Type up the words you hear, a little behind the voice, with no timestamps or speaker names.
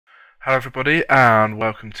Hello everybody and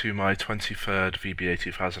welcome to my 23rd VBA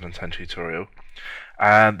 2010 tutorial,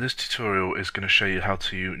 and this tutorial is going to show you how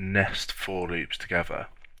to nest for loops together.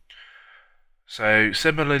 So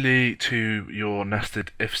similarly to your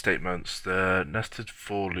nested if statements, the nested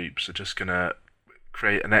for loops are just going to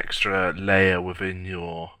create an extra layer within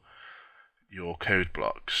your code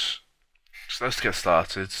blocks. So let's get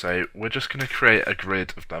started. So we're just going to create a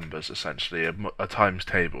grid of numbers, essentially a times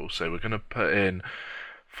table. So we're going to put in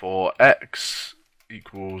for x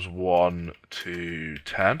equals 1 to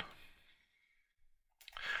 10,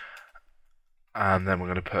 and then we're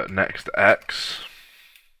going to put next x,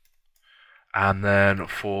 and then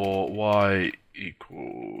for y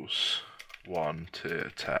equals 1 to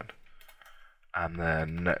 10, and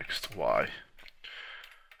then next y.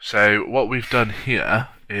 So what we've done here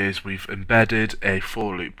is we've embedded a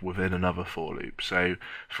for loop within another for loop. So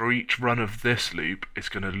for each run of this loop, it's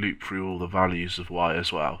going to loop through all the values of y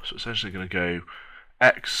as well. So essentially going to go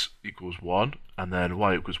x equals 1, and then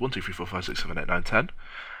y equals 1, 2, 3, 4, 5, 6, 7, 8, 9, 10.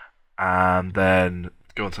 And then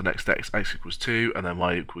go on to the next x equals 2, and then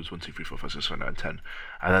y equals 1, 2, 3, 4, 5, 6, 7, 8, 9, 10.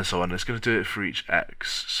 And then so on. It's going to do it for each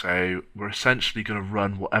x. So we're essentially going to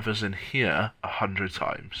run whatever's in here 100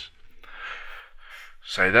 times.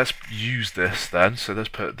 So let's use this then. So let's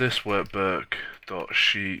put this workbook dot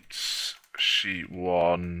sheets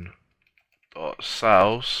sheet1 dot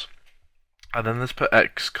cells, and then let's put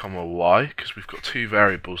x comma y, because we've got two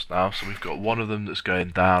variables now. So we've got one of them that's going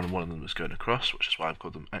down and one of them that's going across, which is why I've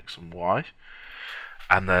called them x and y.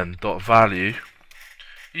 And then dot value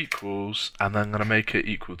equals, and then I'm going to make it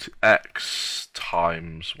equal to x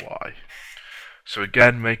times y. So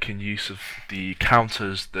again, making use of the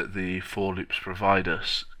counters that the for loops provide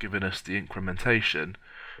us, giving us the incrementation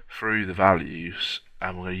through the values,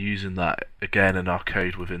 and we're using that again in our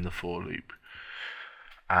code within the for loop.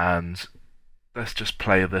 And let's just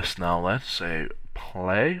play this now then. So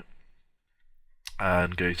play,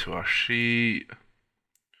 and go to our sheet.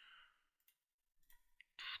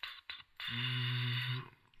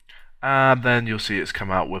 And then you'll see it's come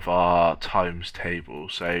out with our times table.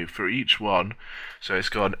 So for each one, so it's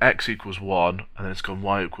gone x equals 1, and then it's gone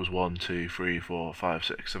y equals 1, 2, 3, 4, 5,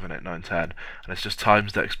 6, 7, 8, 9, 10. And it's just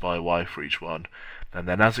times x by y for each one. And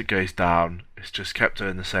then as it goes down, it's just kept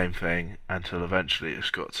doing the same thing until eventually it's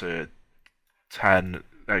got to 10,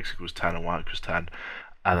 x equals 10 and y equals 10,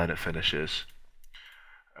 and then it finishes.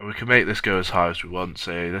 And we can make this go as high as we want.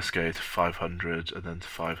 So let's go to 500 and then to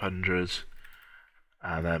 500.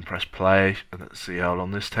 And then press play, and let's see how long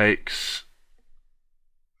this takes.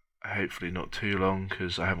 Hopefully not too long,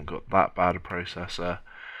 because I haven't got that bad a processor.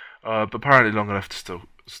 But apparently long enough to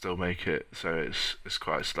still make it, so it's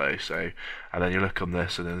quite slow. So, and then you look on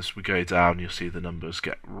this, and then as we go down, you'll see the numbers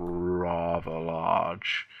get rather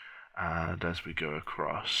large, and as we go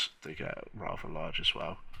across, they get rather large as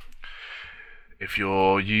well. If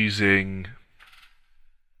you're using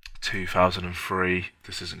 2003,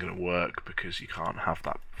 this isn't going to work because you can't have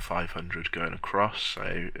that 500 going across.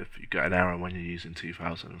 So if you get an error when you're using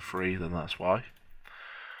 2003, then that's why.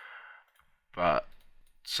 But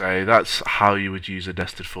so that's how you would use a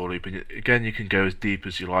nested for loop. And again, you can go as deep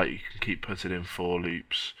as you like. You can keep putting in for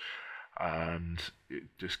loops and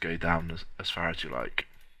just go down as far as you like.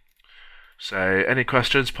 So any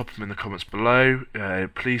questions, pop them in the comments below.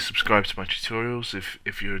 Please subscribe to my tutorials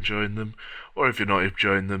if you're enjoying them, or if you're not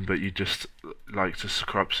enjoying them but you just like to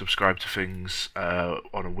subscribe to things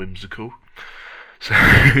on a whimsical. So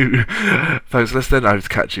thanks for listening. I will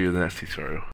catch you in the next tutorial.